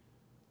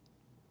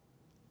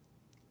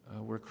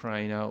 We're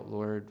crying out,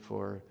 Lord,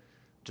 for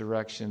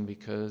direction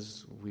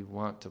because we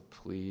want to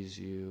please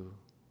you.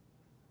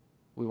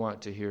 We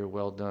want to hear,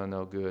 well done,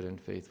 thou good and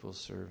faithful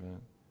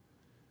servant.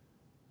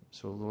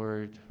 So,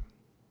 Lord,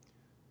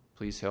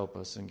 please help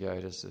us and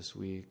guide us this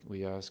week.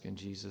 We ask in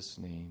Jesus'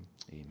 name,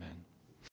 amen.